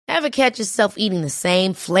Ever catch yourself eating the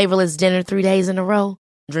same flavorless dinner 3 days in a row?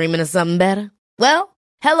 Dreaming of something better? Well,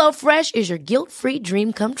 HelloFresh is your guilt-free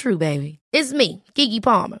dream come true, baby. It's me, Keke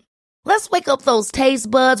Palmer. Let's wake up those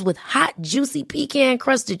taste buds with hot, juicy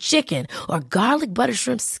pecan-crusted chicken or garlic butter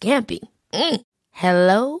shrimp scampi.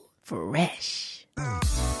 Hello Fresh.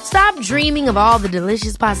 Stop dreaming of all the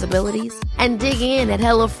delicious possibilities and dig in at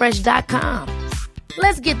HelloFresh.com.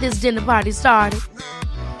 Let's get this dinner party started.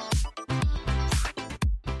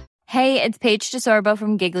 Hey, it's Paige DeSorbo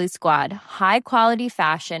from Giggly Squad. High quality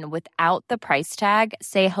fashion without the price tag.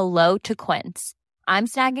 Say hello to Quince. I'm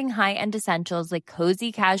snagging high-end essentials like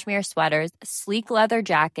cozy cashmere sweaters, sleek leather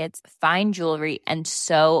jackets, fine jewelry, and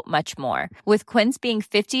so much more. With Quince being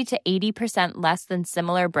 50 to 80% less than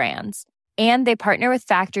similar brands. And they partner with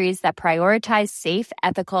factories that prioritize safe,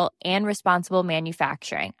 ethical, and responsible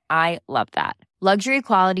manufacturing. I love that. Luxury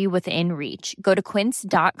quality within reach. Go to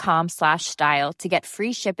quince.com/style to get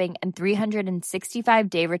free shipping and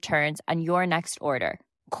 365-day returns on your next order.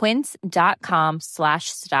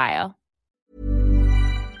 Quince.com/style.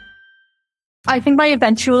 I think my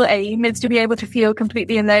eventual aim is to be able to feel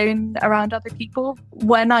completely alone around other people.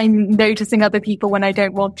 When I'm noticing other people when I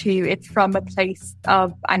don't want to, it's from a place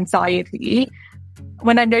of anxiety.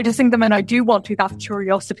 When I'm noticing them and I do want to, that's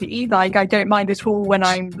curiosity. Like, I don't mind at all when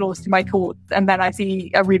I'm lost in my thoughts and then I see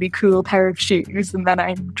a really cool pair of shoes and then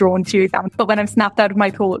I'm drawn to them. But when I'm snapped out of my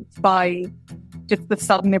thoughts by just the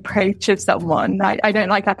sudden approach of someone, I don't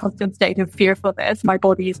like that constant state of fearfulness. My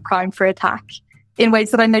body is primed for attack in ways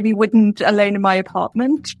that I maybe wouldn't alone in my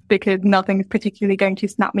apartment, because nothing's particularly going to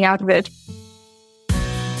snap me out of it.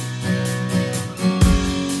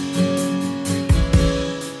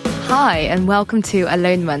 Hi, and welcome to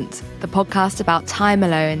Alonement, the podcast about time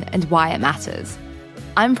alone and why it matters.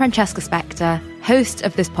 I'm Francesca Spector, host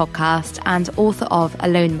of this podcast and author of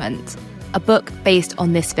Alonement, a book based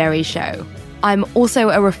on this very show. I'm also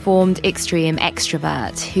a reformed extreme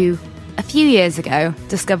extrovert who, a few years ago,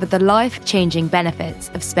 discovered the life-changing benefits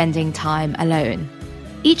of spending time alone.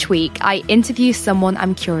 Each week, I interview someone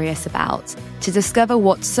I'm curious about to discover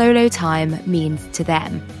what solo time means to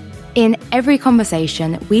them. In every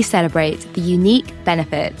conversation, we celebrate the unique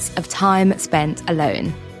benefits of time spent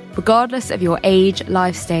alone, regardless of your age,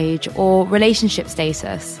 life stage, or relationship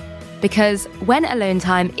status. Because when alone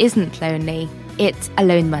time isn't lonely, it's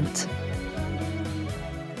alonement.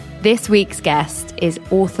 This week's guest is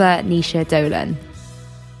author Naoise Dolan.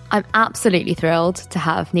 I'm absolutely thrilled to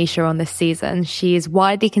have Naoise on this season. She is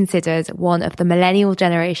widely considered one of the millennial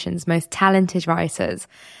generation's most talented writers,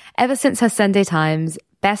 ever since her Sunday Times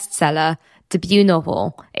bestseller debut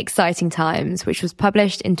novel, Exciting Times, which was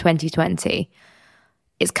published in 2020.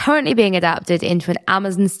 It's currently being adapted into an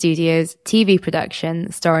Amazon Studios TV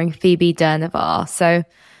production starring Phoebe Durnevor. So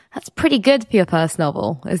that's pretty good for your first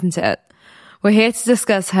novel, isn't it? We're here to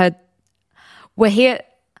discuss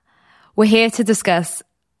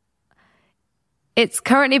It's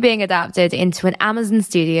currently being adapted into an Amazon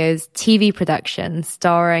Studios TV production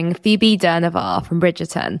starring Phoebe Durnevor from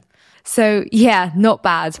Bridgerton. So yeah, not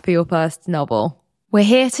bad for your first novel. We're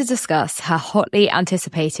here to discuss her hotly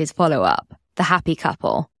anticipated follow-up, The Happy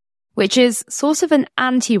Couple, which is sort of an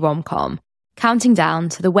anti-rom-com, counting down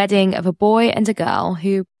to the wedding of a boy and a girl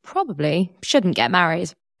who probably shouldn't get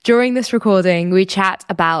married. During this recording, we chat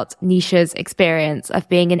about Naoise's experience of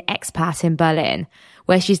being an expat in Berlin,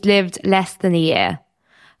 where she's lived less than a year.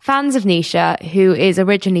 Fans of Naoise, who is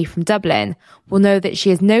originally from Dublin, will know that she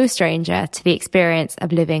is no stranger to the experience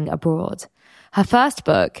of living abroad. Her first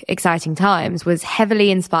book, Exciting Times, was heavily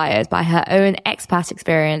inspired by her own expat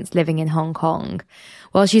experience living in Hong Kong,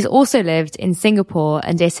 while she's also lived in Singapore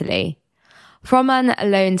and Italy. From an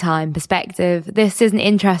alone time perspective, this is an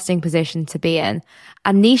interesting position to be in,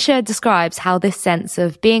 and Naoise describes how this sense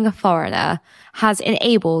of being a foreigner has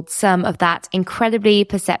enabled some of that incredibly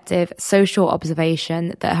perceptive social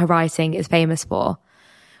observation that her writing is famous for.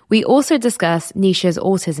 We also discuss Naoise's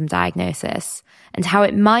autism diagnosis and how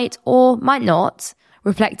it might or might not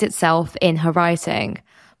reflect itself in her writing,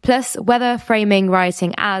 plus whether framing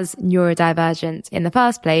writing as neurodivergent in the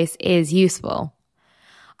first place is useful.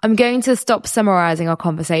 I'm going to stop summarizing our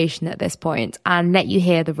conversation at this point and let you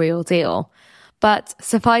hear the real deal. But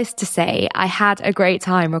suffice to say, I had a great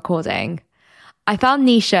time recording. I found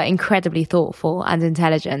Naoise incredibly thoughtful and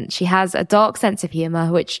intelligent. She has a dark sense of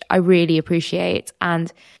humor, which I really appreciate.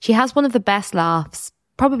 And she has one of the best laughs,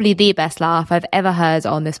 probably the best laugh I've ever heard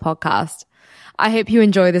on this podcast. I hope you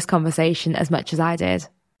enjoy this conversation as much as I did.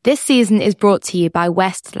 This season is brought to you by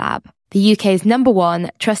West Lab, the UK's #1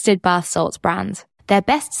 trusted bath salts brand. Their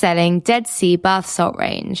best-selling Dead Sea bath salt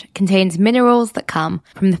range contains minerals that come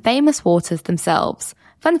from the famous waters themselves,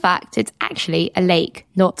 Fun fact, it's actually a lake,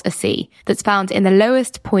 not a sea, that's found in the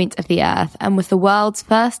lowest point of the earth and was the world's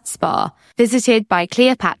first spa, visited by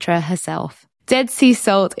Cleopatra herself. Dead Sea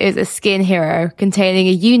salt is a skin hero containing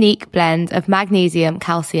a unique blend of magnesium,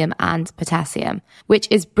 calcium, and potassium, which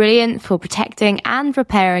is brilliant for protecting and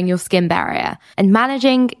repairing your skin barrier and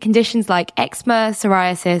managing conditions like eczema,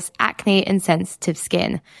 psoriasis, acne, and sensitive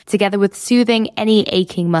skin, together with soothing any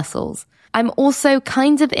aching muscles. I'm also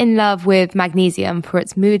kind of in love with magnesium for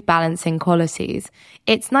its mood balancing qualities.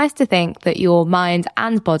 It's nice to think that your mind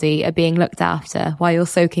and body are being looked after while you're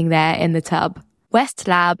soaking there in the tub. West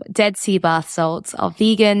Lab Dead Sea bath salts are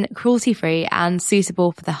vegan, cruelty-free, and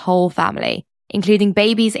suitable for the whole family, including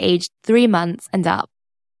babies aged 3 months and up.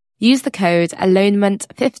 Use the code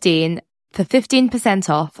alonement15 for 15%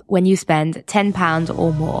 off when you spend £10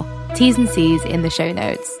 or more. T's and C's in the show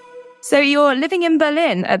notes. So you're living in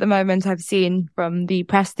Berlin at the moment, I've seen from the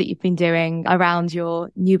press that you've been doing around your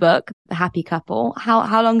new book, The Happy Couple.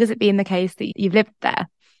 How long has it been the case that you've lived there?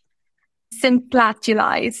 Since last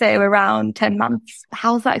July, so around 10 months.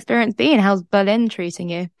 How's that experience been? How's Berlin treating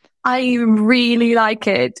you? I really like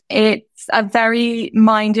it. It's a very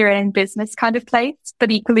mind your own business kind of place, but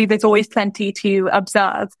equally there's always plenty to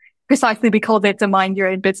observe. Precisely because it's a mind your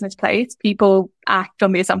own business place, people act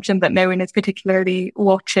on the assumption that no one is particularly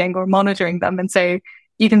watching or monitoring them. And so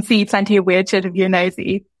you can see plenty of weird shit if you're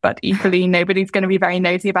nosy, but equally nobody's going to be very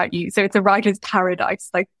nosy about you. So it's a writer's paradise,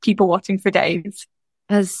 like people watching for days.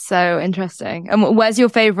 That's so interesting. And where's your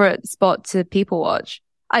favorite spot to people watch?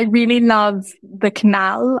 I really love the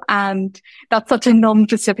canal, and that's such a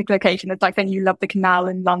non-specific location. It's like saying you love the canal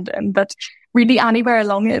in London, but really anywhere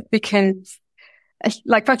along it, because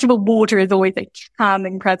like, first of all, water is always a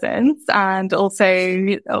calming presence, and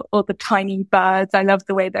also all the tiny birds. I love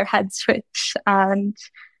the way their heads twitch, and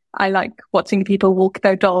I like watching people walk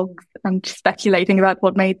their dogs and speculating about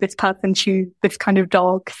what made this person choose this kind of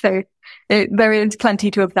dog. So there is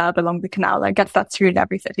plenty to observe along the canal. I guess that's true in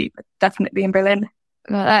every city, but definitely in Berlin.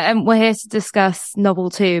 And we're here to discuss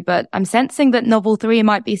novel 2, but I'm sensing that novel 3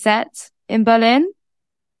 might be set in Berlin.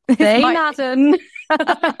 They Madden.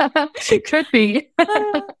 It could be.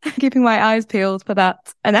 Keeping my eyes peeled for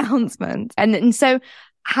that announcement. And so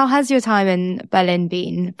how has your time in Berlin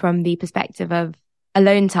been from the perspective of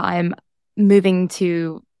alone time? Moving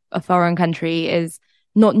to a foreign country is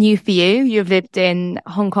not new for you. You've lived in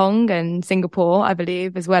Hong Kong and Singapore, I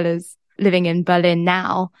believe, as well as living in Berlin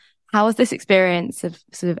now. How has this experience of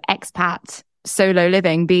sort of expat solo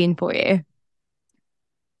living been for you?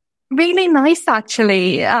 Really nice,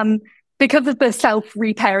 actually, because of the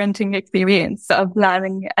self-reparenting experience of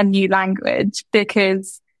learning a new language,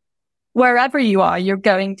 because wherever you are, you're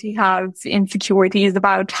going to have insecurities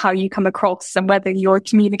about how you come across and whether you're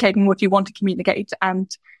communicating what you want to communicate. And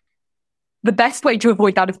the best way to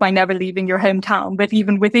avoid that is by never leaving your hometown. But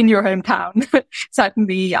even within your hometown,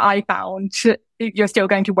 certainly I found you're still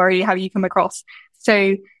going to worry how you come across.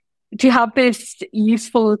 So to have this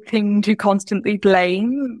useful thing to constantly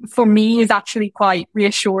blame for me is actually quite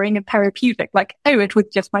reassuring and therapeutic. Like, oh, it was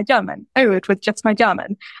just my German. Oh, it was just my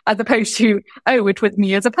German. As opposed to, oh, it was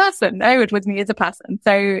me as a person. Oh, it was me as a person.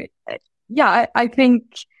 So yeah, I think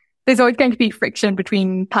there's always going to be friction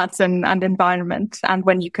between person and environment. And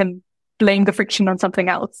when you can blame the friction on something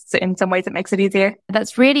else, in some ways it makes it easier.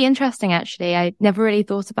 That's really interesting, actually. I never really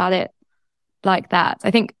thought about it like that.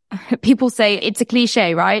 I think people say it's a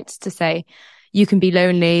cliche, right? To say you can be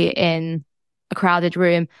lonely in a crowded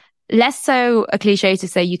room. Less so a cliche to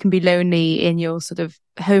say you can be lonely in your sort of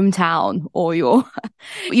hometown or your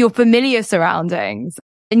familiar surroundings.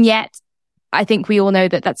 And yet I think we all know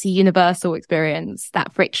that that's a universal experience,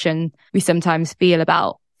 that friction we sometimes feel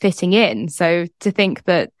about fitting in. So to think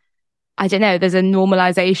that, I don't know, there's a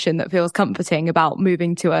normalization that feels comforting about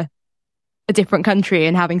moving to a different country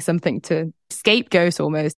and having something to scapegoat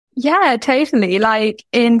almost. Yeah, totally. Like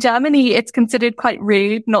in Germany, it's considered quite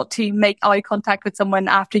rude not to make eye contact with someone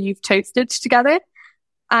after you've toasted together.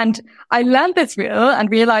 And I learned this rule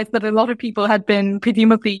and realized that a lot of people had been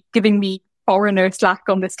presumably giving me foreigner slack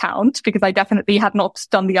on this count, because I definitely had not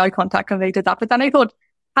done the eye contact when they did that. But then I thought,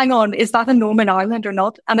 hang on, is that a norm in Ireland or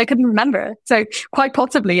not? And I couldn't remember. So quite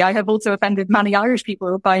possibly I have also offended many Irish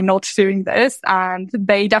people by not doing this, and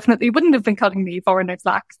they definitely wouldn't have been cutting me foreigner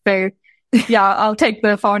slack. So yeah, I'll take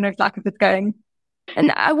the foreigner slack if it's going.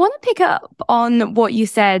 And I want to pick up on what you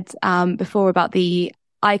said before about the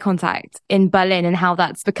eye contact in Berlin and how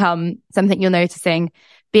that's become something you're noticing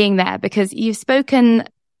being there, because you've spoken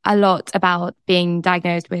a lot about being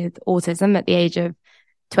diagnosed with autism at the age of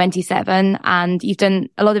 27, and you've done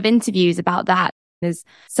a lot of interviews about that. There's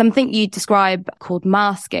something you describe called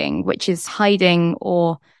masking, which is hiding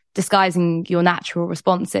or disguising your natural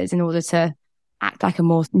responses in order to act like a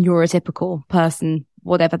more neurotypical person,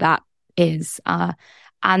 whatever that is.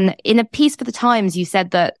 And in a piece for the Times, you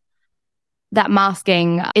said that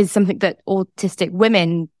masking is something that autistic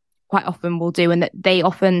women quite often will do, and that they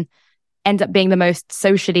often end up being the most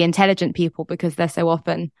socially intelligent people because they're so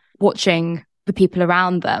often watching the people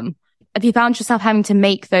around them. Have you found yourself having to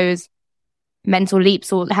make those mental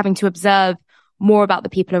leaps or having to observe more about the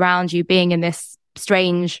people around you, being in this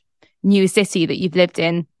strange new city that you've lived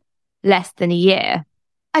in less than a year?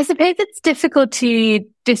 I suppose it's difficult to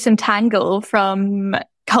disentangle from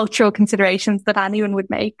cultural considerations that anyone would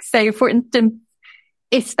make. So, for instance,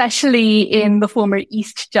 especially in the former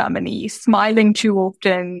East Germany, smiling too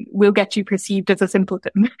often will get you perceived as a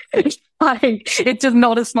simpleton. It's just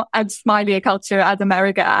not as smiley a culture as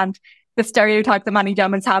America. And the stereotype that many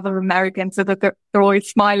Germans have of Americans is that they're always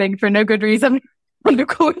smiling for no good reason. And of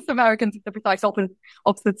course, Americans is the precise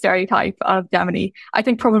opposite stereotype of Germany. I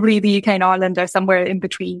think probably the UK and Ireland are somewhere in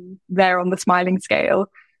between there on the smiling scale.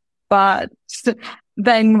 But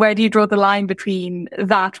then where do you draw the line between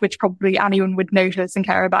that, which probably anyone would notice and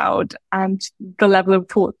care about, and the level of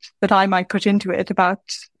thought that I might put into it about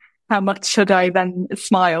how much should I then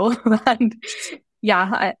smile? And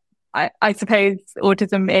yeah, I suppose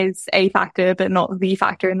autism is a factor, but not the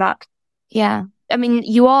factor in that. Yeah. I mean,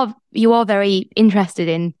 you are very interested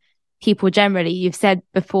in people generally. You've said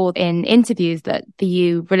before in interviews that for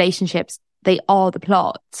you, relationships, they are the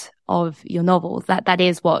plot of your novels. That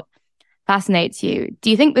is what fascinates you. Do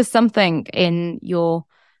you think there's something in your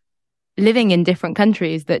living in different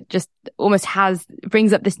countries that just almost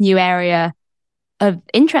brings up this new area of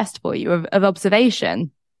interest for you, of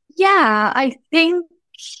observation? Yeah, I think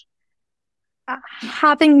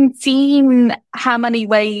having seen how many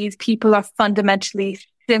ways people are fundamentally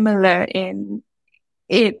similar in,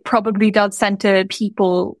 it probably does center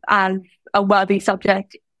people as a worthy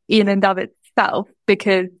subject in and of itself,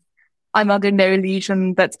 because I'm under no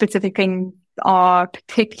illusion that specific things are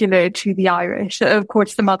particular to the Irish. Of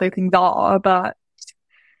course, some other things are, but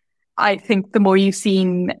I think the more you've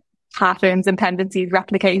seen patterns and tendencies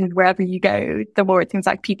replicated wherever you go, the more it seems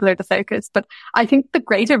like people are the focus. But I think the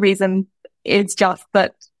greater reason is just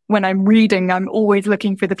that when I'm reading, I'm always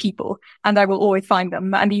looking for the people, and I will always find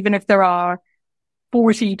them. And even if there are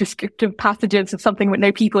 40 descriptive passages of something with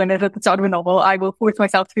no people in it at the start of a novel, I will force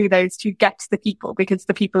myself through those to get to the people, because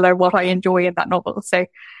the people are what I enjoy in that novel. So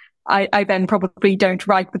I then probably don't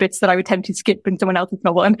write the bits that I would tend to skip in someone else's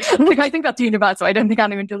novel. And I think that's universal. I don't think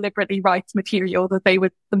anyone deliberately writes material that they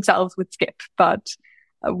themselves would skip, but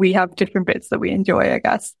we have different bits that we enjoy, I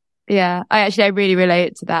guess. Yeah, I really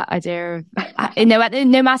relate to that idea of,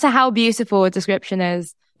 no matter how beautiful a description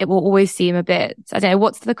is, it will always seem a bit, I don't know,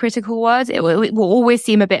 what's the critical word? It will always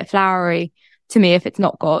seem a bit flowery to me if it's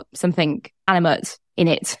not got something animate in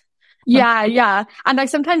it. Yeah. And I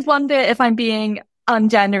sometimes wonder if I'm being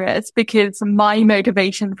ungenerous, because my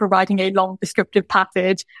motivation for writing a long descriptive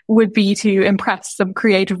passage would be to impress some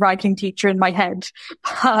creative writing teacher in my head.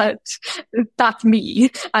 But that's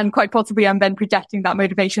me. And quite possibly I'm then projecting that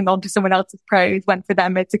motivation onto someone else's prose, when for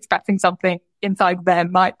them it's expressing something inside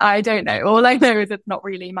them. I don't know. All I know is it's not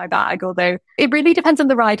really my bag, although it really depends on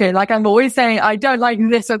the writer. Like, I'm always saying I don't like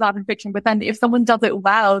this or that in fiction, but then if someone does it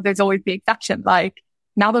well, there's always the exception. Like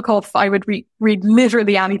Nabokov, I would read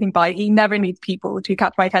literally anything by. He never needs people to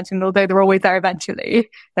catch my attention, although they're always there eventually.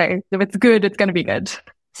 So if it's good, it's going to be good.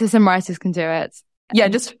 So some writers can do it. Yeah,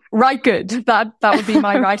 just write good. That would be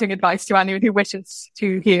my writing advice to anyone who wishes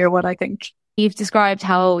to hear what I think. You've described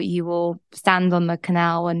how you will stand on the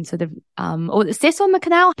canal and sort of, or sit on the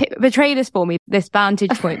canal. Portray this for me, this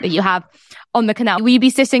vantage point that you have on the canal. Will you be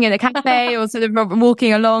sitting in a cafe or sort of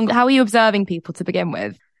walking along? How are you observing people to begin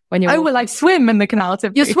with? When you're well, I swim in the canal.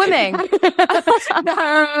 You're swimming? No.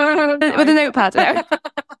 With a notepad? No.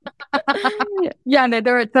 Yeah, no,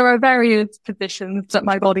 there are various positions that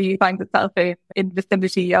my body finds itself in the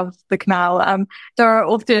vicinity of the canal. There are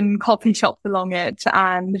often coffee shops along it,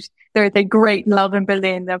 and there is a great love in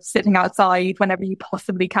Berlin of sitting outside whenever you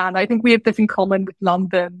possibly can. I think we have this in common with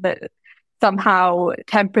London, that somehow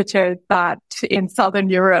temperatures that in Southern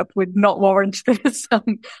Europe would not warrant this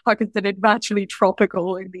are considered virtually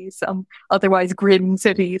tropical in these otherwise grim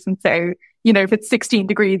cities. And so, you know, if it's 16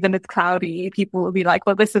 degrees and it's cloudy, people will be like,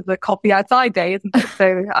 well, this is a coffee outside day, isn't it?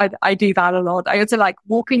 So I do that a lot. I also like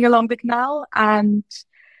walking along the canal, and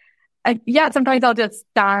sometimes I'll just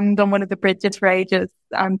stand on one of the bridges for ages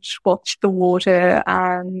and watch the water,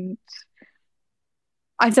 and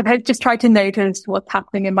I suppose just try to notice what's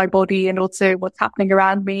happening in my body and also what's happening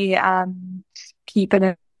around me, and keep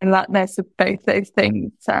an alertness of both those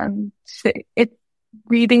things. And it's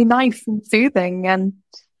really nice and soothing and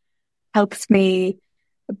helps me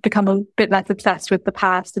become a bit less obsessed with the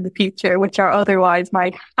past and the future, which are otherwise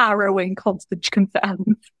my harrowing constant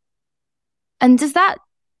concerns. And does that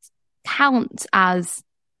count as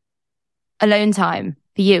alone time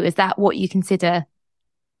for you? Is that what you consider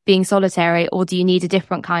being solitary, or do you need a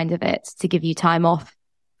different kind of it to give you time off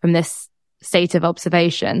from this state of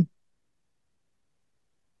observation?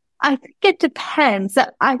 I think it depends.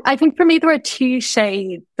 I think for me, there are two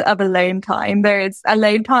shades of alone time. There's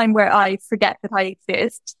alone time where I forget that I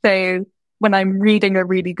exist. So when I'm reading a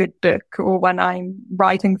really good book, or when I'm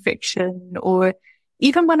writing fiction, or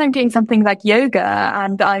even when I'm doing something like yoga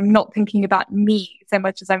and I'm not thinking about me so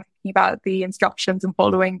much as I'm thinking about the instructions and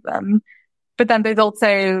following them. But then there's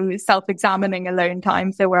also self-examining alone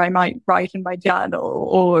time. So where I might write in my journal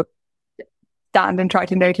or stand and try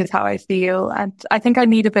to notice how I feel. And I think I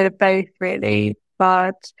need a bit of both, really.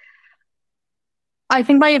 But I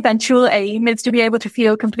think my eventual aim is to be able to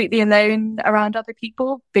feel completely alone around other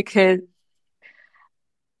people, because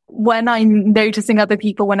when I'm noticing other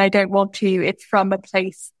people when I don't want to, it's from a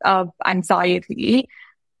place of anxiety.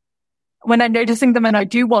 When I'm noticing them and I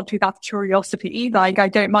do want to, that's curiosity. Like, I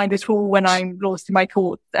don't mind at all when I'm lost in my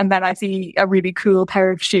thoughts and then I see a really cool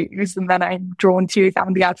pair of shoes and then I'm drawn to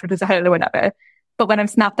examine the outfit as a whole or whatever. But when I'm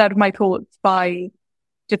snapped out of my thoughts by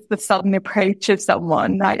just the sudden approach of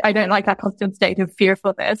someone, I don't like that constant state of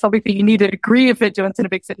fearfulness. Obviously, you need a degree of vigilance in a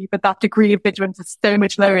big city, but that degree of vigilance is so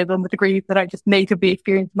much lower than the degree that I just natively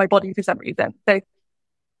experience in my body for some reason. So,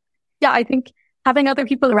 yeah, I think having other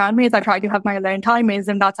people around me as I try to have my alone time is,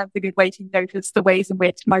 in that sense, a good way to notice the ways in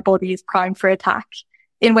which my body is primed for attack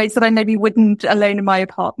in ways that I maybe wouldn't alone in my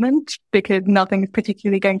apartment, because nothing's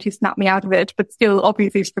particularly going to snap me out of it. But still,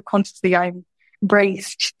 obviously, subconsciously, I'm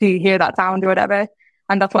braced to hear that sound or whatever.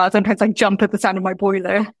 And that's why sometimes I jump at the sound of my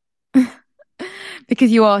boiler.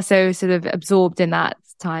 Because you are so sort of absorbed in that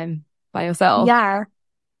time by yourself. Yeah.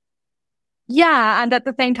 Yeah, and at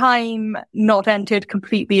the same time, not entered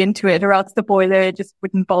completely into it, or else the boiler just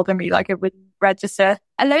wouldn't bother me, like it wouldn't register.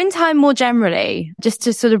 Alone time more generally, just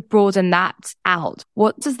to sort of broaden that out.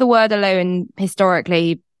 What does the word alone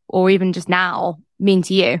historically, or even just now, mean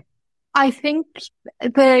to you? I think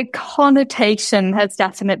the connotation has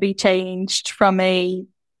definitely changed from a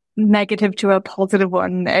negative to a positive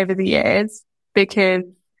one over the years, because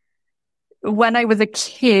when I was a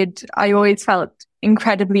kid, I always felt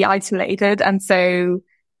incredibly isolated. And so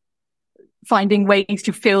finding ways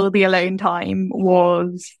to fill the alone time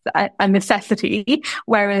was a necessity.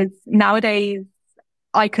 Whereas nowadays,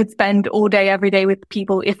 I could spend all day, every day with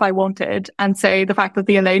people if I wanted. And so the fact that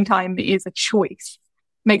the alone time is a choice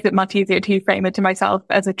makes it much easier to frame it to myself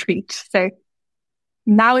as a treat. So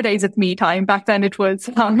nowadays it's me time. Back then it was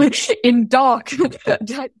in dark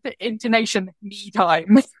intonation, me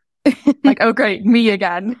time. Like, oh great, me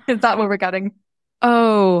again. Is that what we're getting?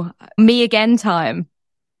 Oh, me again time.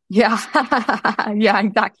 Yeah. Yeah,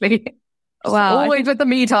 exactly. Wow. Always with the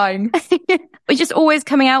me time. We're just always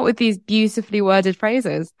coming out with these beautifully worded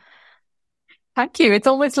phrases. Thank you. It's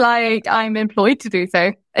almost like I'm employed to do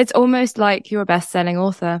so. It's almost like you're a best-selling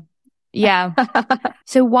author. Yeah.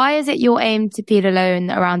 So why is it your aim to feel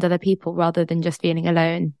alone around other people rather than just feeling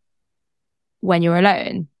alone when you're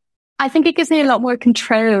alone? I think it gives me a lot more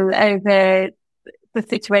control over the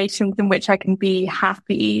situations in which I can be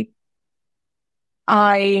happy.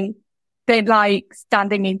 I don't like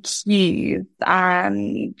standing in queues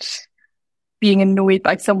and being annoyed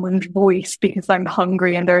by someone's voice because I'm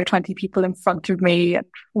hungry and there are 20 people in front of me and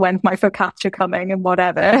when's my focaccia coming and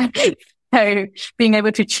whatever. So being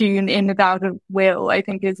able to tune in and out of will, I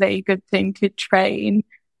think, is a good thing to train.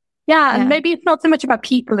 Yeah, and maybe it's not so much about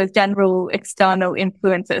people as general external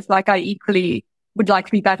influences. Like, I equally would like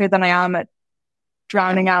to be better than I am at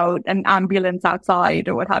drowning out an ambulance outside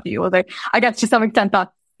or what have you. Although I guess to some extent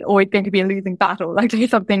that's always going to be a losing battle. Like,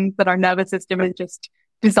 there's some things that our nervous system is just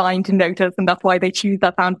designed to notice, and that's why they choose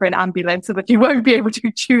that sound for an ambulance, so that you won't be able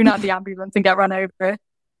to tune out the ambulance and get run over.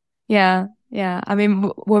 Yeah. Yeah. I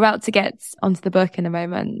mean, we're about to get onto the book in a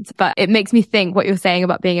moment, but it makes me think what you're saying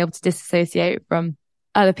about being able to disassociate from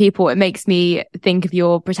other people. It makes me think of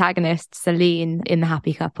your protagonist, Celine, in The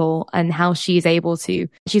Happy Couple, and how she's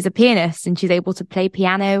a pianist and she's able to play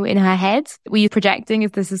piano in her head. Were you projecting?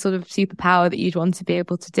 Is this a sort of superpower that you'd want to be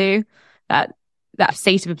able to do? That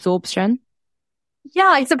state of absorption? Yeah,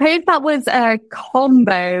 I suppose that was a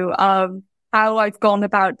combo of how I've gone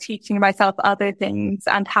about teaching myself other things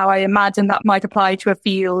and how I imagine that might apply to a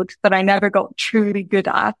field that I never got truly good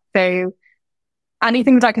at. So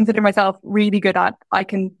anything that I consider myself really good at, I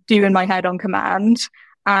can do in my head on command.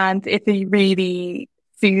 And it's a really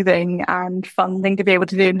soothing and fun thing to be able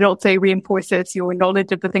to do. And it also reinforces your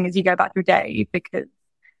knowledge of the thing as you go about your day, because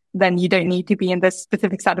then you don't need to be in this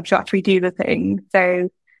specific setup to actually do the thing. So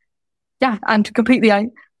yeah, and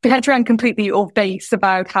potentially I'm completely off base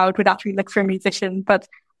about how it would actually look for a musician, but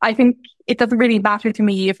I think it doesn't really matter to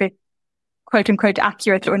me if it's quote unquote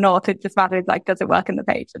accurate or not. It just matters, like, does it work on the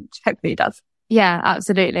page? And hopefully it does. Yeah,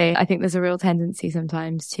 absolutely. I think there's a real tendency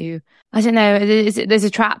sometimes to, I don't know, there's a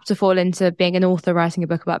trap to fall into being an author writing a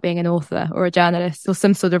book about being an author, or a journalist or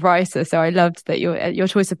some sort of writer. So I loved that your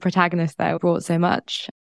choice of protagonist there brought so much.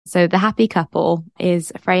 So The Happy Couple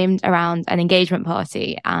is framed around an engagement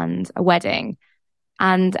party and a wedding.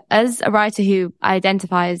 And as a writer who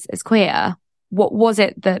identifies as queer, what was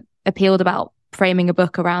it that appealed about framing a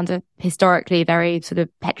book around a historically very sort of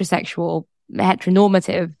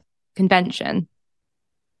heteronormative convention?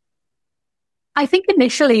 I think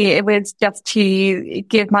initially it was just to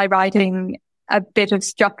give my writing a bit of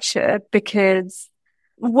structure, because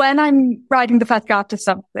when I'm writing the first draft of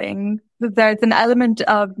something, there's an element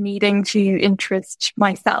of needing to interest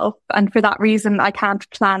myself. And for that reason, I can't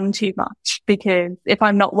plan too much, because if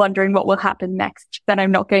I'm not wondering what will happen next, then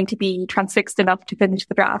I'm not going to be transfixed enough to finish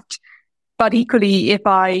the draft. But equally, if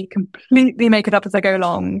I completely make it up as I go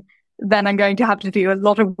along, then I'm going to have to do a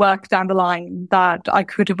lot of work down the line that I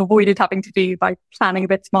could have avoided having to do by planning a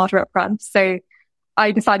bit smarter up front. So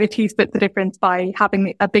I decided to split the difference by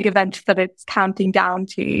having a big event that it's counting down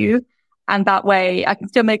to. And that way I can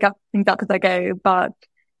still make up things up as I go, but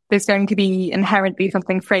there's going to be inherently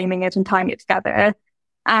something framing it and tying it together.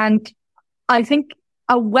 And I think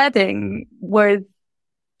a wedding was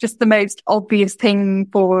just the most obvious thing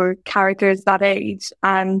for characters that age.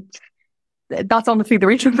 And that's honestly the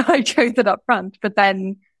reason that I chose it up front. But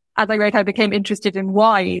then as I wrote, I became interested in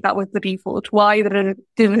why that was the default, why that it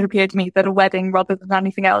didn't appear to me that a wedding rather than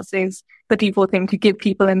anything else is the default thing to give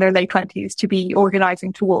people in their late 20s to be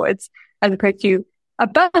organizing towards, as opposed to a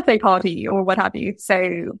birthday party or what have you.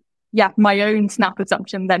 So yeah, my own snap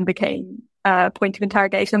assumption then became a point of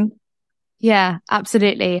interrogation. Yeah,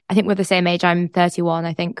 absolutely. I think we're the same age. I'm 31.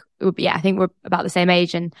 I think we're about the same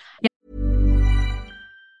age. And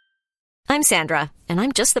I'm Sandra, and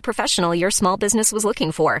I'm just the professional your small business was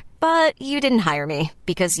looking for. But you didn't hire me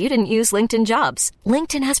because you didn't use LinkedIn Jobs.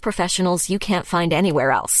 LinkedIn has professionals you can't find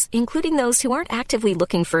anywhere else, including those who aren't actively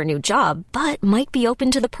looking for a new job, but might be open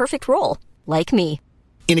to the perfect role, like me.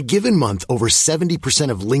 In a given month, over 70%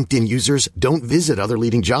 of LinkedIn users don't visit other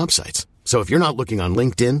leading job sites. So if you're not looking on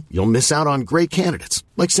LinkedIn, you'll miss out on great candidates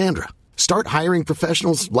like Sandra. Start hiring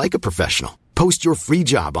professionals like a professional. Post your free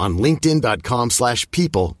job on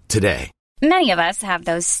linkedin.com/people today. Many of us have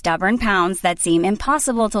those stubborn pounds that seem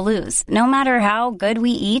impossible to lose, no matter how good we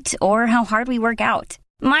eat or how hard we work out.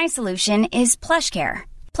 My solution is PlushCare.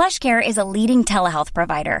 PlushCare is a leading telehealth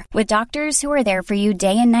provider with doctors who are there for you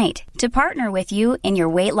day and night to partner with you in your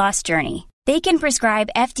weight loss journey. They can prescribe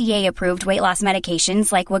FDA-approved weight loss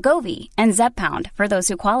medications like Wegovy and Zepbound for those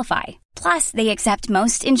who qualify. Plus, they accept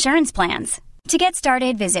most insurance plans. To get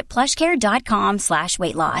started, visit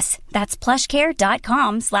plushcare.com/weightloss. That's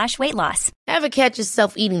plushcare.com/weightloss. Ever catch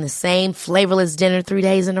yourself eating the same flavorless dinner 3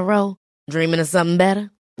 days in a row? Dreaming of something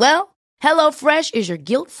better? Well, HelloFresh is your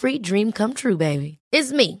guilt-free dream come true, baby.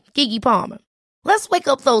 It's me, Keke Palmer. Let's wake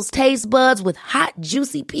up those taste buds with hot,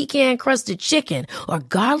 juicy pecan-crusted chicken or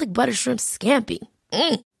garlic butter shrimp scampi.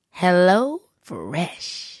 Hello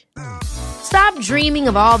Fresh. Stop dreaming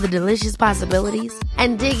of all the delicious possibilities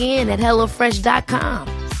and dig in at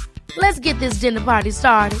HelloFresh.com. Let's get this dinner party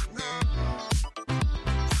started.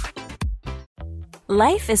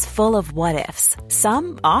 Life is full of what-ifs.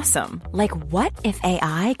 Some awesome, like what if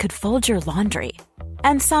AI could fold your laundry?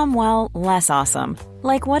 And some, well, less awesome,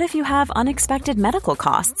 like what if you have unexpected medical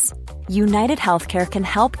costs? United Healthcare can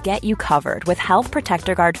help get you covered with Health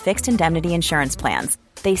Protector Guard fixed indemnity insurance plans.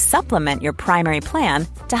 They supplement your primary plan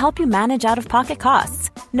to help you manage out-of-pocket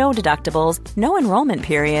costs. No deductibles, no enrollment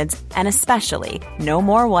periods, and especially no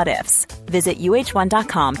more what-ifs. Visit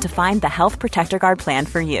uh1.com to find the Health Protector Guard plan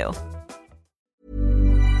for you.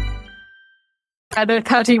 The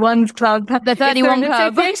 31s club. The 31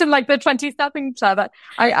 club. Association, like the 27 club.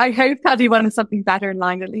 I hope 31 is something better in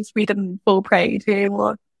line. At least we didn't fall prey to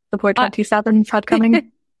what the poor 27s had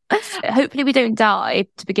coming. Hopefully we don't die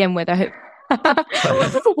to begin with. I hope.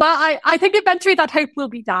 Well, I think eventually that hope will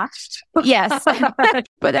be dashed. Yes.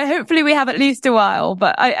 But hopefully we have at least a while.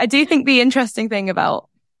 But I do think the interesting thing about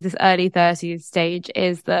this early 30s stage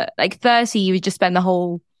is that, like, 30, you just spend the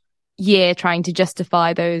whole year trying to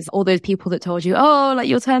justify all those people that told you, oh, like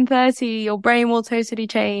you'll turn 30, your brain will totally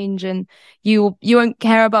change and you won't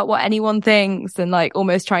care about what anyone thinks, and like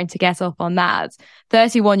almost trying to get off on that.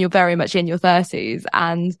 31, you're very much in your 30s.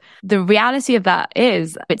 And the reality of that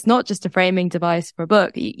is it's not just a framing device for a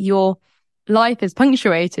book. Your life is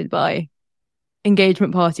punctuated by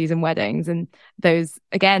engagement parties and weddings and those,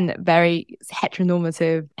 again, very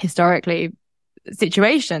heteronormative, historically,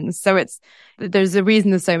 situations. So there's a reason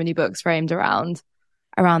there's so many books framed around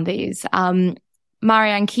these.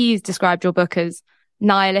 Marianne Keyes described your book as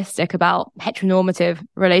nihilistic about heteronormative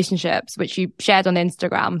relationships, which you shared on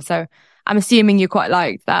Instagram. So I'm assuming you quite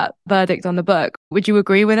liked that verdict on the book. Would you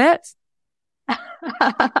agree with it?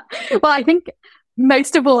 Well, I think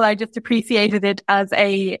most of all, I just appreciated it as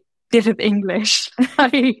a bit of English.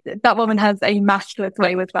 That woman has a matchless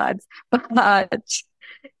way with words. But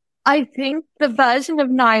I think the version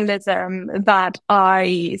of nihilism that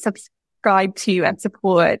I subscribe to and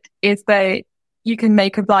support is that you can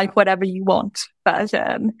make of life whatever you want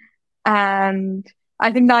version. And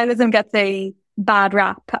I think nihilism gets a bad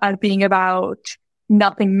rap as being about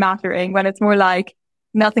nothing mattering, when it's more like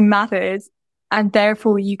nothing matters and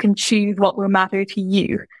therefore you can choose what will matter to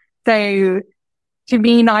you. So to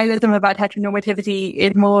me, nihilism about heteronormativity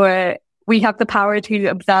is more, we have the power to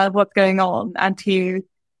observe what's going on and to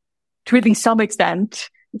at least some extent,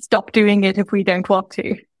 stop doing it if we don't want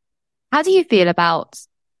to. How do you feel about,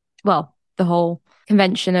 well, the whole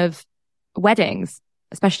convention of weddings,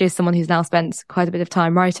 especially as someone who's now spent quite a bit of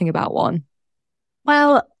time writing about one?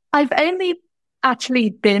 Well, I've only actually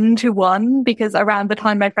been to one because around the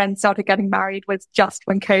time my friends started getting married was just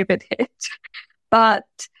when COVID hit. But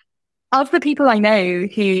of the people I know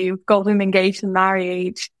who've gotten engaged and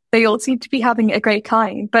married, they all seem to be having a great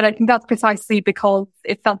time. But I think that's precisely because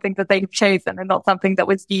it's something that they've chosen and not something that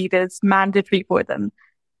was viewed as mandatory for them.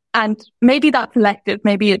 And maybe that's selective.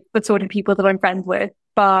 Maybe it's the sort of people that I'm friends with.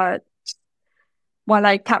 But while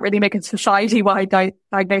I can't really make a society-wide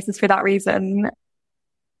diagnosis for that reason,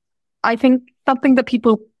 I think something that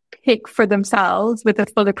people pick for themselves with a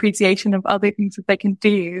full appreciation of other things that they can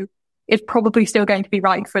do is probably still going to be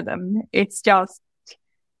right for them. It's just,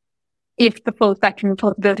 if the full spectrum of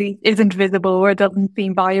possibilities isn't visible or doesn't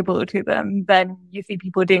seem viable to them, then you see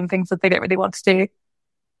people doing things that they don't really want to do.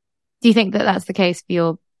 Do you think that that's the case for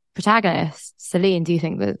your protagonist, Celine? Do you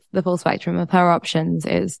think that the full spectrum of her options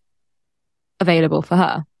is available for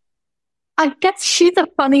her? I guess she's a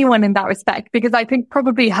funny one in that respect, because I think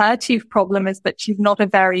probably her chief problem is that she's not a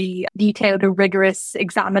very detailed or rigorous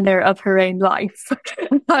examiner of her own life.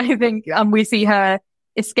 I think we see her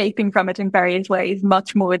escaping from it in various ways,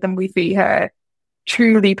 much more than we see her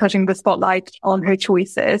truly putting the spotlight on her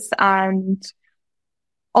choices. And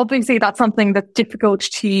obviously that's something that's difficult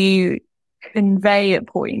to convey at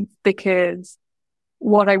points, because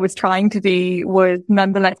what I was trying to do was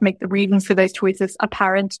nonetheless make the reasons for those choices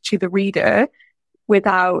apparent to the reader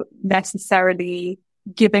without necessarily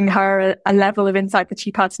giving her a level of insight that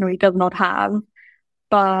she personally does not have.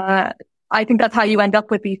 But I think that's how you end up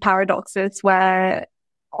with these paradoxes where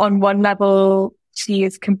on one level, she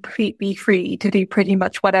is completely free to do pretty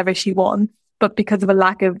much whatever she wants, but because of a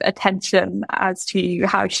lack of attention as to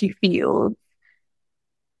how she feels,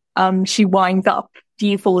 she winds up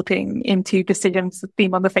defaulting into decisions that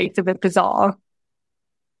seem on the face of it bizarre.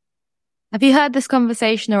 Have you heard this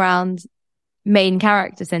conversation around main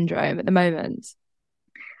character syndrome at the moment?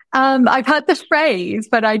 I've heard the phrase,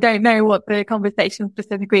 but I don't know what the conversation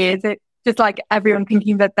specifically is. It's just like everyone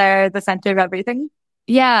thinking that they're the center of everything.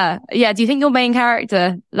 Yeah. Do you think your main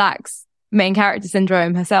character lacks main character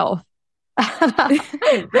syndrome herself?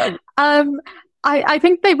 I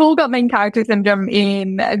think they've all got main character syndrome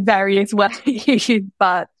in various ways,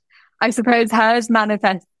 but I suppose hers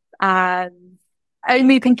manifests as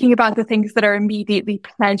only thinking about the things that are immediately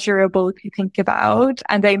pleasurable to think about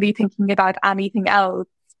and only thinking about anything else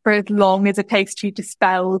for as long as it takes to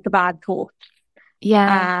dispel the bad thoughts.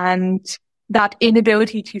 Yeah. And that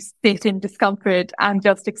inability to sit in discomfort and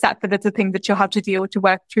just accept that it's a thing that she'll have to deal with to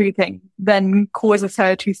work through things then causes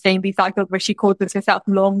her to stay in these cycles where she causes herself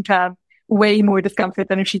long-term way more discomfort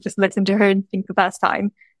than if she just listened to her instinct the first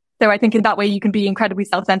time. So I think in that way you can be incredibly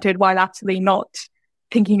self-centered while actually not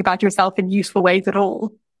thinking about yourself in useful ways at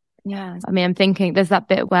all. Yeah. I mean, I'm thinking there's that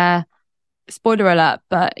bit where, spoiler alert,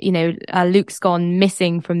 but Luke's gone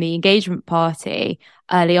missing from the engagement party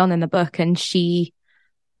early on in the book, and she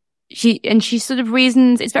sort of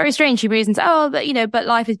reasons, it's very strange. She reasons, but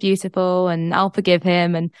life is beautiful and I'll forgive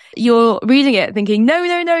him. And you're reading it thinking, no,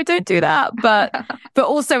 don't do that. But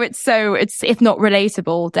also it's if not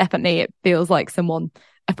relatable, definitely it feels like someone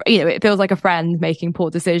it feels like a friend making poor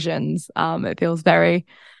decisions. It feels very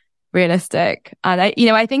realistic. And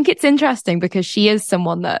I think it's interesting because she is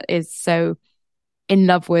someone that is so in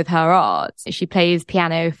love with her art. She plays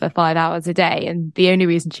piano for 5 hours a day. And the only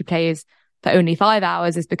reason she plays for only 5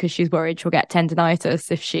 hours is because she's worried she'll get tendinitis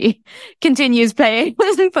if she continues playing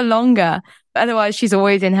for longer. Otherwise, she's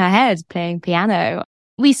always in her head playing piano.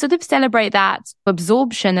 We sort of celebrate that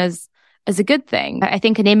absorption as a good thing. I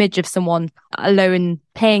think an image of someone alone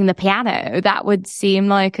playing the piano, that would seem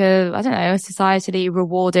like a societally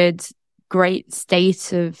rewarded great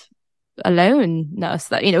state of aloneness,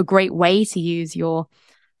 that, a great way to use your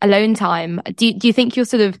alone time. Do you think you're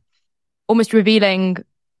sort of almost revealing,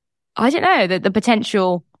 the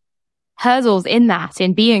potential hurdles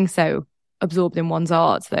in being so absorbed in one's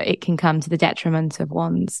art that it can come to the detriment of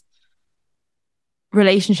one's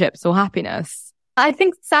relationships or happiness? I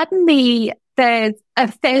think certainly there's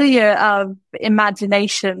a failure of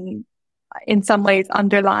imagination in some ways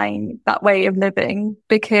underlying that way of living,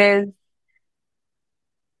 because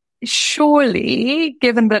surely,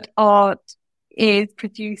 given that art is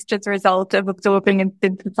produced as a result of absorbing and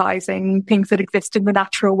synthesizing things that exist in the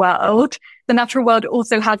natural world, the natural world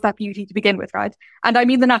also has that beauty to begin with, right? And I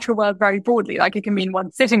mean the natural world very broadly, like it can mean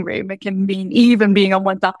one's sitting room, it can mean even being on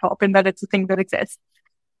one's laptop, in that it's a thing that exists.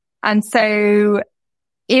 And so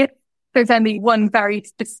if there's only one very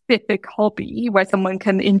specific hobby where someone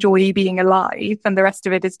can enjoy being alive and the rest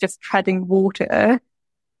of it is just treading water,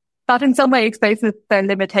 that in some way exposes their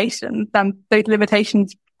limitations, and those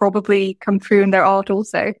limitations probably come through in their art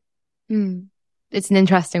also. It's an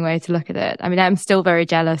interesting way to look at it. I mean, I'm still very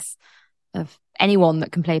jealous of anyone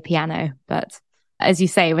that can play piano, but as you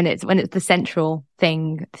say, when it's the central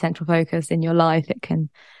thing, the central focus in your life, it can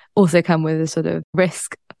also come with a sort of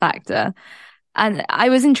risk factor. And I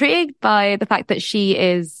was intrigued by the fact that she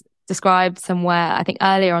is described somewhere, I think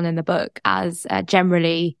earlier on in the book, as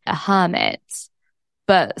generally a hermit,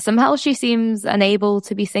 but somehow she seems unable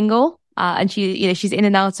to be single. And she's in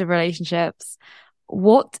and out of relationships.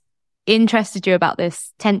 What interested you about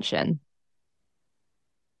this tension?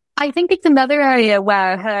 I think it's another area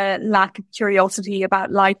where her lack of curiosity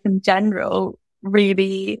about life in general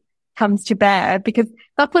really comes to bear, because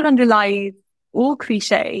that's what underlies all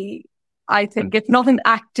cliche. I think it's not an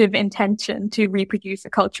active intention to reproduce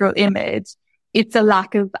a cultural image. It's a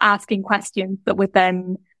lack of asking questions that would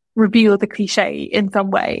then reveal the cliche in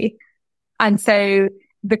some way. And so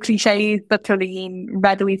the cliches that Dolan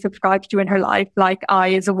readily subscribes to in her life, like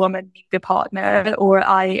I as a woman need a partner, or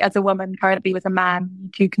I as a woman currently with a man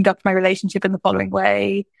need to conduct my relationship in the following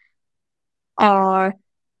way, are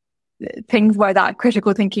things where that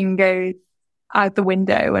critical thinking goes out the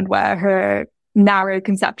window and where her narrow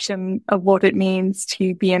conception of what it means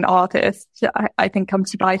to be an artist, I think,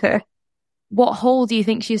 comes to bite her. What hole do you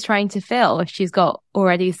think she's trying to fill if she's got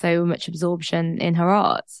already so much absorption in her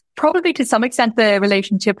art? Probably to some extent the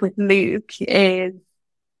relationship with Luke is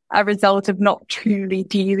a result of not truly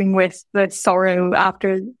dealing with the sorrow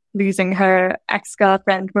after losing her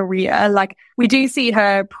ex-girlfriend Maria. Like, we do see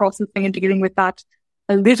her processing and dealing with that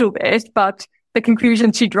a little bit, but the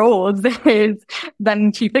conclusion she draws is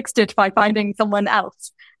then she fixed it by finding someone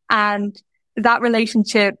else. And that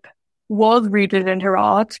relationship was rooted in her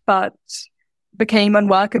art, but became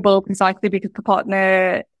unworkable precisely because the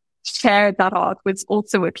partner shared that art, was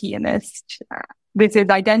also a pianist. This is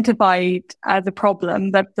identified as a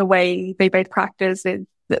problem, that the way they both practice is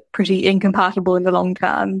pretty incompatible in the long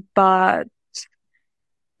term. But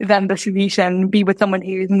then the solution be with someone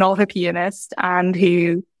who's not a pianist and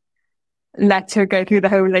who lets her go through the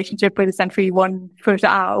whole relationship with essentially 1 foot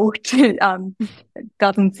out,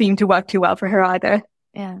 doesn't seem to work too well for her either.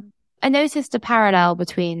 Yeah. I noticed a parallel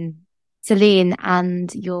between Celine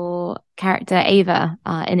and your character Ava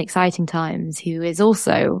in Exciting Times, who is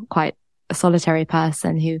also quite a solitary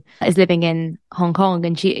person who is living in Hong Kong,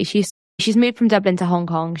 and she's moved from Dublin to Hong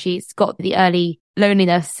Kong. She's got the early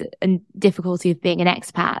loneliness and difficulty of being an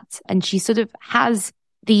expat, and she sort of has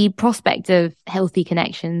the prospect of healthy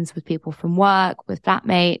connections with people from work, with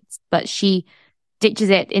flatmates, but she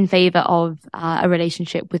ditches it in favor of a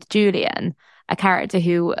relationship with Julian, a character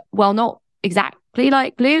who, while not exactly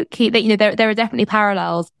like Luke, there are definitely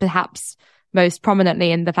parallels, perhaps most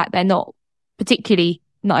prominently in the fact they're not particularly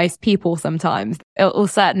nice people sometimes, or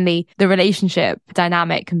certainly the relationship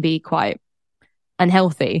dynamic can be quite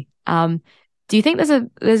unhealthy. Do you think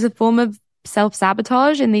there's a form of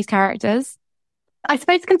self-sabotage in these characters? I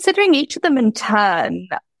suppose considering each of them in turn,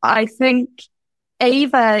 I think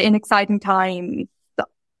Ava in Exciting Times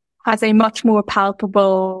has a much more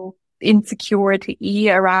palpable insecurity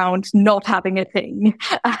around not having a thing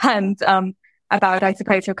and about, I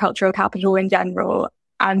suppose, her cultural capital in general.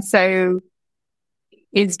 And so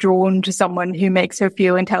is drawn to someone who makes her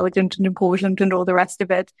feel intelligent and important and all the rest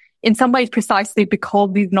of it. In some ways, precisely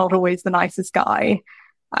because he's not always the nicest guy.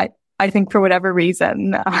 I think for whatever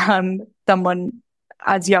reason, someone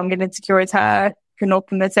as young and insecure as her can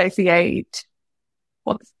often associate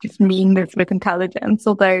what's just meanness with intelligence,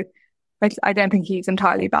 although I don't think he's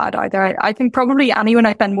entirely bad either. I think probably anyone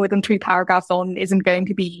I spend more than 3 paragraphs on isn't going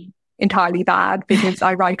to be entirely bad, because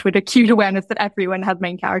I write with acute awareness that everyone has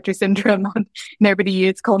main character syndrome and nobody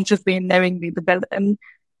is consciously and knowingly the villain.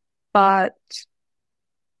 But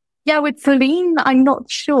yeah, with Celine, I'm not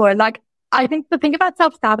sure. Like, I think the thing about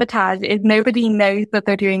self-sabotage is nobody knows that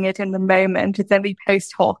they're doing it in the moment. It's only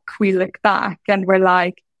post hoc we look back and we're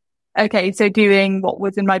like, okay, so doing what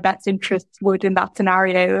was in my best interests would in that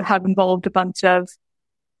scenario have involved a bunch of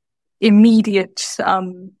immediate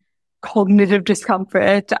cognitive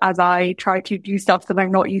discomfort as I try to do stuff that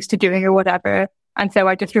I'm not used to doing or whatever. And so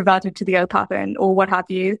I just reverted to the old pattern or what have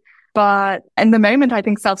you. But in the moment, I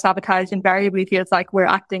think self-sabotage invariably feels like we're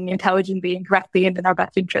acting intelligently and correctly and in our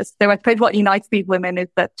best interest. So I suppose what unites these women is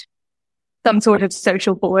that some sort of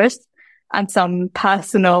social force and some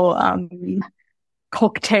personal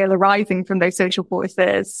cocktail arising from those social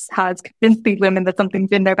forces has convinced these women that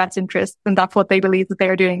something's in their best interest, and that's what they believe that they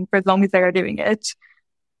are doing for as long as they are doing it.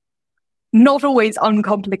 Not always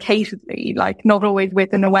uncomplicatedly, like not always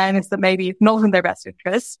with an awareness that maybe it's not in their best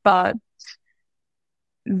interest, but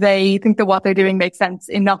they think that what they're doing makes sense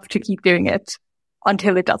enough to keep doing it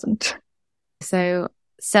until it doesn't. So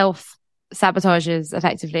self-sabotage is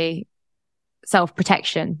effectively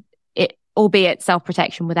self-protection, albeit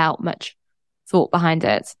self-protection without much thought behind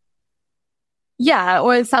it. Yeah,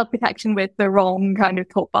 or self-protection with the wrong kind of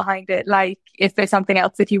thought behind it. Like, if there's something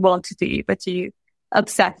else that you want to do, but you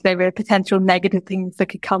obsess over potential negative things that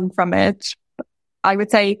could come from it. I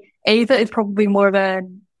would say Ava is probably more of a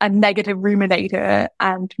negative ruminator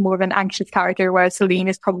and more of an anxious character, whereas Celine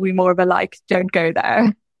is probably more of a like, don't go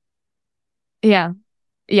there. Yeah.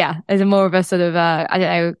 Yeah. Is more of a sort of,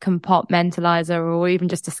 compartmentalizer or even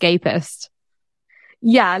just escapist.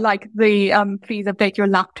 Yeah, like the please update your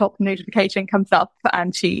laptop notification comes up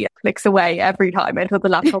and she clicks away every time until the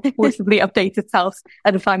laptop forcibly updates itself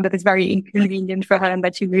at a time that is very inconvenient for her and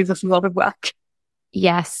that she loses a lot of work.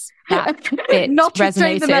 Yes, that bit not to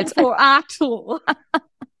stray resonated. The metaphor at all.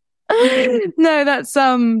 No,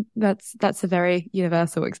 that's a very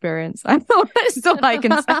universal experience. That's all I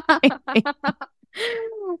can say.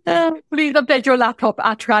 Please update your laptop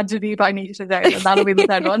at Tragedy by Nisha Dolan, and that'll be the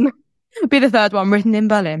third one. Be the third one, written in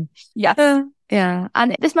Berlin. Yes. Yeah.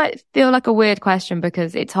 And this might feel like a weird question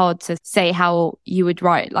because it's hard to say how you would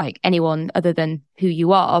write like anyone other than who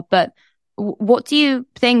you are. But what do you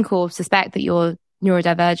think or suspect that your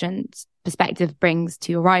neurodivergent perspective brings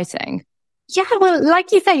to your writing? Yeah, well,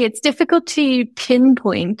 like you say, it's difficult to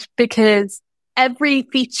pinpoint because every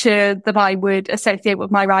feature that I would associate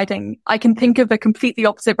with my writing, I can think of a completely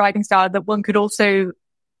opposite writing style that one could also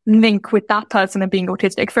link with that person and being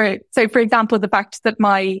autistic. For example, the fact that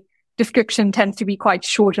my description tends to be quite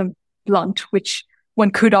short and blunt, which one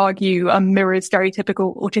could argue mirrors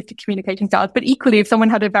stereotypical autistic communication styles. But equally, if someone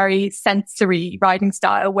had a very sensory writing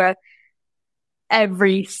style where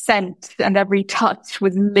every scent and every touch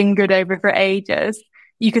was lingered over for ages,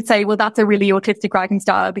 you could say, well, that's a really autistic writing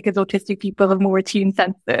style because autistic people have more attuned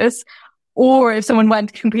senses. Or if someone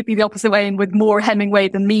went completely the opposite way and with more Hemingway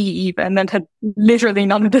than me even and had literally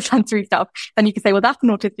none of the sensory stuff, then you could say, well, that's an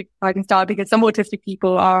autistic writing style because some autistic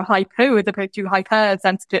people are hypo as opposed to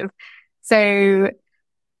hypersensitive. So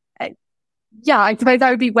yeah, I suppose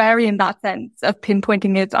I would be wary in that sense of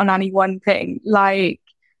pinpointing it on any one thing. Like,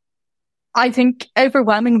 I think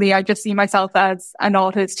overwhelmingly, I just see myself as an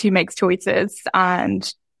artist who makes choices and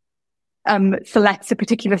selects a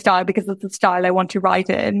particular style because it's the style I want to write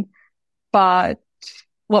in. But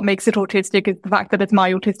what makes it autistic is the fact that it's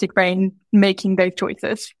my autistic brain making those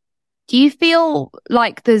choices. Do you feel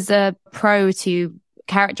like there's a pro to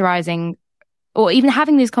characterizing or even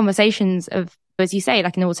having these conversations of, as you say,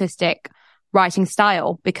 like an autistic writing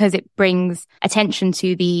style, because it brings attention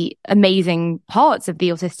to the amazing parts of the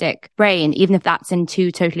autistic brain, even if that's in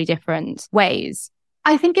two totally different ways?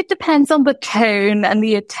 I think it depends on the tone and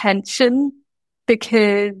the attention,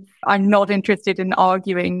 because I'm not interested in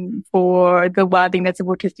arguing for the worthiness of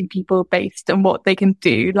autistic people based on what they can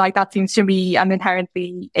do. Like, that seems to me an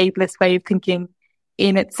inherently ableist way of thinking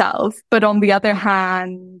in itself. But on the other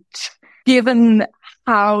hand, given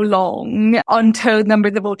how long untold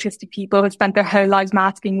numbers of autistic people have spent their whole lives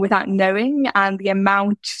masking without knowing, and the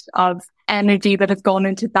amount of energy that has gone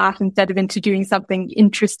into that instead of into doing something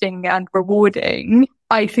interesting and rewarding,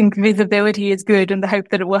 I think visibility is good in the hope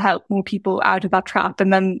that it will help more people out of that trap.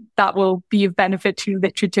 And then that will be of benefit to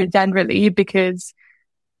literature generally, because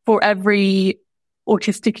for every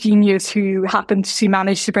autistic genius who happened to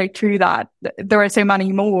manage to break through that, there are so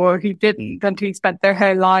many more who didn't and who spent their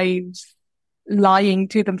whole lives lying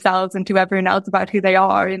to themselves and to everyone else about who they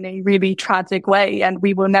are in a really tragic way. And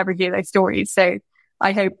we will never hear those stories. So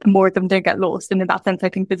I hope more of them don't get lost. And in that sense, I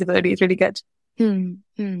think visibility is really good. And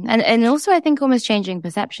also I think almost changing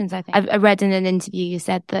perceptions. I think I read in an interview you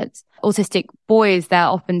said that autistic boys, they're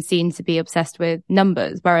often seen to be obsessed with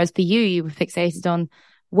numbers, whereas for you were fixated on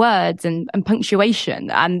words and punctuation,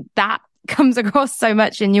 and that comes across so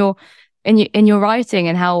much in your writing,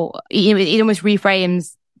 and how it almost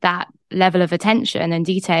reframes that level of attention and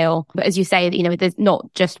detail. But as you say, there's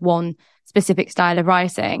not just one specific style of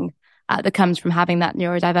writing that comes from having that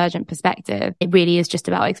neurodivergent perspective. It really is just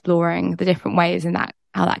about exploring the different ways and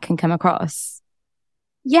how that can come across.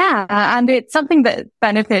 Yeah, and it's something that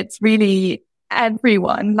benefits really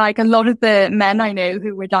everyone. Like a lot of the men I know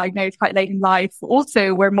who were diagnosed quite late in life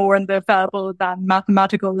also were more on the verbal than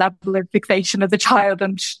mathematical level of fixation as a child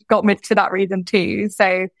and got missed for that reason too.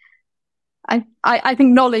 So I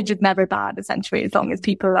think knowledge is never bad, essentially, as long as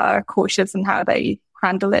people are cautious in how they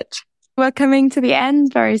handle it. We're coming to the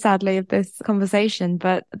end, very sadly, of this conversation,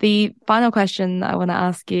 but the final question I want to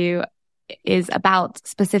ask you is about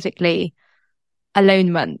specifically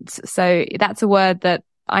alonement. So that's a word that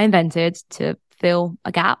I invented to fill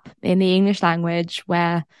a gap in the English language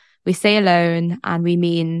where we say alone and we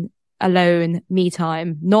mean alone me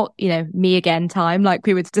time, not, me again time like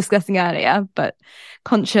we were discussing earlier, but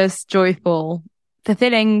conscious, joyful,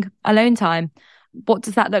 fulfilling alone time. What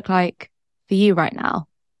does that look like for you right now?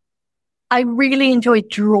 I really enjoy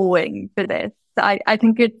drawing for this. I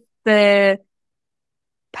think it's the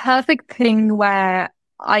perfect thing where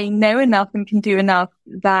I know enough and can do enough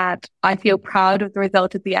that I feel proud of the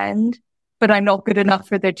result at the end, but I'm not good enough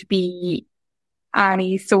for there to be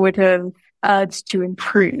any sort of urge to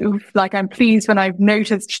improve. Like, I'm pleased when I've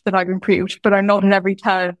noticed that I've improved, but I'm not at every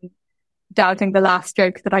turn doubting the last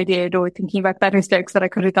stroke that I did or thinking about better strokes that I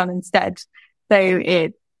could have done instead. So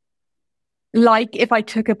it's like if I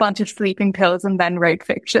took a bunch of sleeping pills and then wrote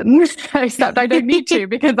fiction, except I don't need to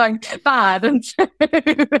because I'm bad. And so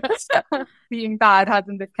being bad has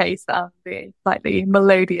in this case the slightly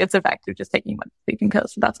melodious effect of just taking a bunch of sleeping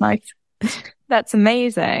pills. So that's nice. That's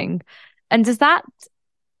amazing. And does that,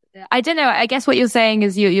 I don't know, I guess what you're saying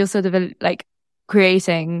is you're sort of like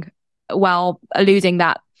creating while eluding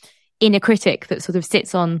that inner critic that sort of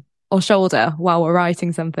sits on our shoulder while we're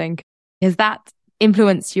writing something. Is that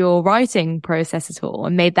influenced your writing process at all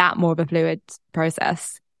and made that more of a fluid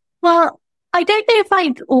process? Well, I don't know if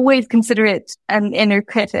I'd always consider it an inner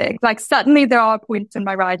critic. Like, certainly there are points in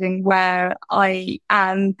my writing where I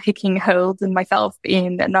am picking holes in myself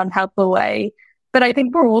in an unhelpful way. But I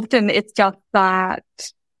think more often it's just that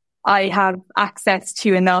I have access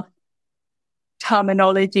to enough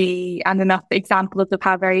terminology and enough examples of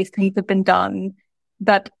how various things have been done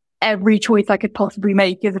that every choice I could possibly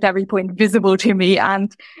make is at every point visible to me.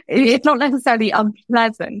 And it's not necessarily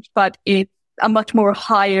unpleasant, but it's a much more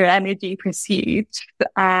higher energy pursuit.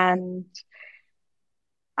 And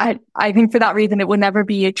I think for that reason, it will never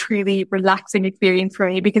be a truly relaxing experience for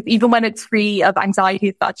me, because even when it's free of anxiety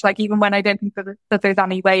as such, like even when I don't think that there's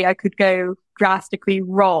any way I could go drastically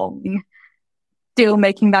wrong, still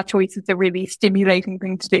making that choice is a really stimulating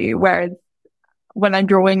thing to do. Whereas when I'm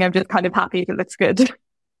drawing, I'm just kind of happy if it looks good.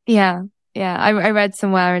 Yeah. I read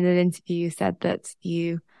somewhere in an interview you said that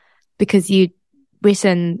because you'd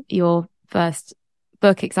written your first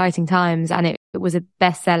book, Exciting Times, and it was a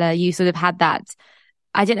bestseller, you sort of had that,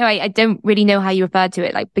 I don't know, I don't really know how you referred to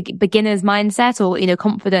it, like beginner's mindset or,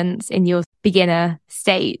 confidence in your beginner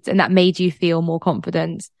state. And that made you feel more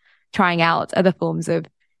confident trying out other forms of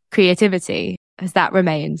creativity. Has that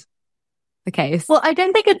remained the case? Well, I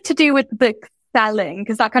don't think it's to do with the book selling,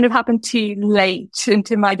 because that kind of happened too late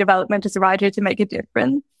into my development as a writer to make a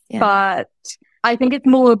difference. Yeah. But I think it's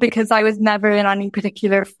more because I was never in any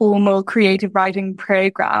particular formal creative writing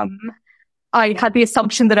program. I had the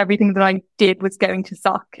assumption that everything that I did was going to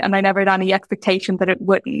suck, and I never had any expectation that it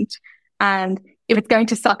wouldn't. And if it's going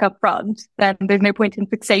to suck up front, then there's no point in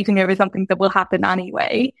fixating over something that will happen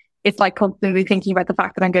anyway. It's like constantly thinking about the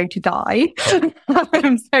fact that I'm going to die.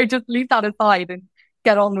 So just leave that aside and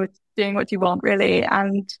get on with doing what you want, really.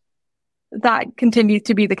 And that continues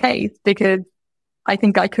to be the case, because I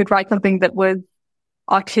think I could write something that was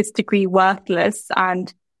artistically worthless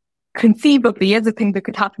and conceivably as a thing that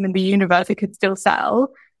could happen in the universe, it could still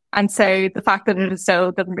sell. And so the fact that it is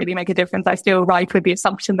so doesn't really make a difference. I still write with the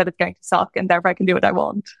assumption that it's going to suck and therefore I can do what I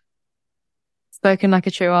want. Spoken like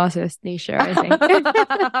a true artist, Naoise, I think.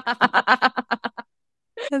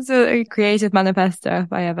 That's a creative manifesto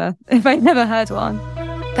if I never heard one.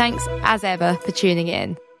 Thanks as ever for tuning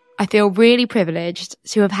in. I feel really privileged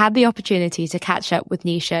to have had the opportunity to catch up with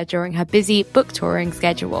Naoise during her busy book touring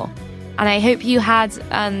schedule. And I hope you had,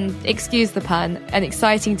 excuse the pun, an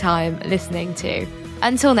exciting time listening to.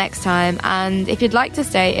 Until next time, and if you'd like to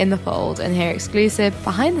stay in the fold and hear exclusive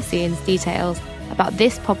behind-the-scenes details about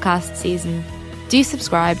this podcast season, do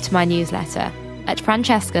subscribe to my newsletter at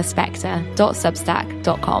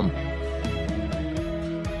francescaspector.substack.com.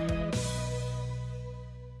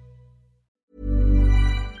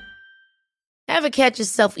 Ever catch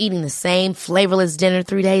yourself eating the same flavorless dinner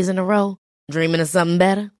 3 days in a row? Dreaming of something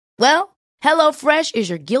better? Well, HelloFresh is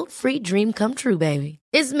your guilt-free dream come true, baby.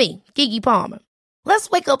 It's me, Keke Palmer.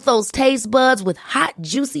 Let's wake up those taste buds with hot,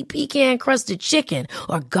 juicy pecan-crusted chicken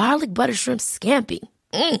or garlic butter shrimp scampi.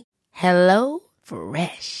 Hello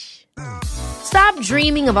Fresh. Stop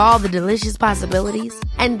dreaming of all the delicious possibilities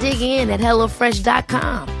and dig in at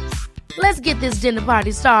HelloFresh.com. Let's get this dinner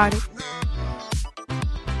party started.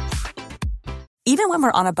 Even when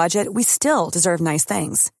we're on a budget, we still deserve nice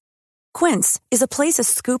things. Quince is a place to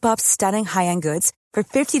scoop up stunning high-end goods for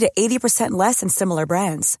 50 to 80% less than similar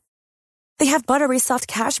brands. They have buttery soft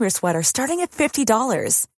cashmere sweaters starting at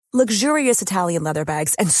 $50, luxurious Italian leather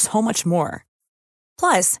bags, and so much more.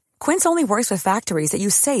 Plus, Quince only works with factories that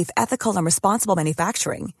use safe, ethical, and responsible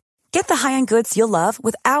manufacturing. Get the high-end goods you'll love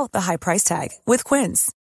without the high price tag with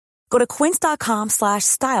Quince. Go to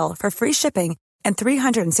quince.com/style for free shipping and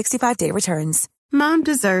 365-day returns. Mom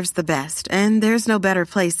deserves the best, and there's no better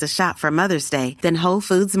place to shop for Mother's Day than Whole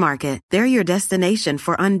Foods Market. They're your destination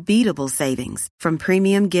for unbeatable savings, from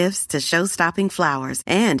premium gifts to show-stopping flowers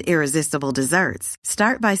and irresistible desserts.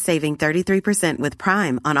 Start by saving 33% with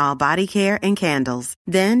Prime on all body care and candles.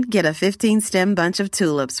 Then get a 15-stem bunch of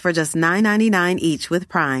tulips for just $9.99 each with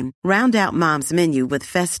Prime. Round out Mom's menu with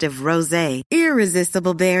festive rosé,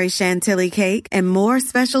 irresistible berry chantilly cake, and more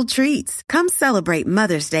special treats. Come celebrate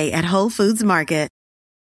Mother's Day at Whole Foods Market.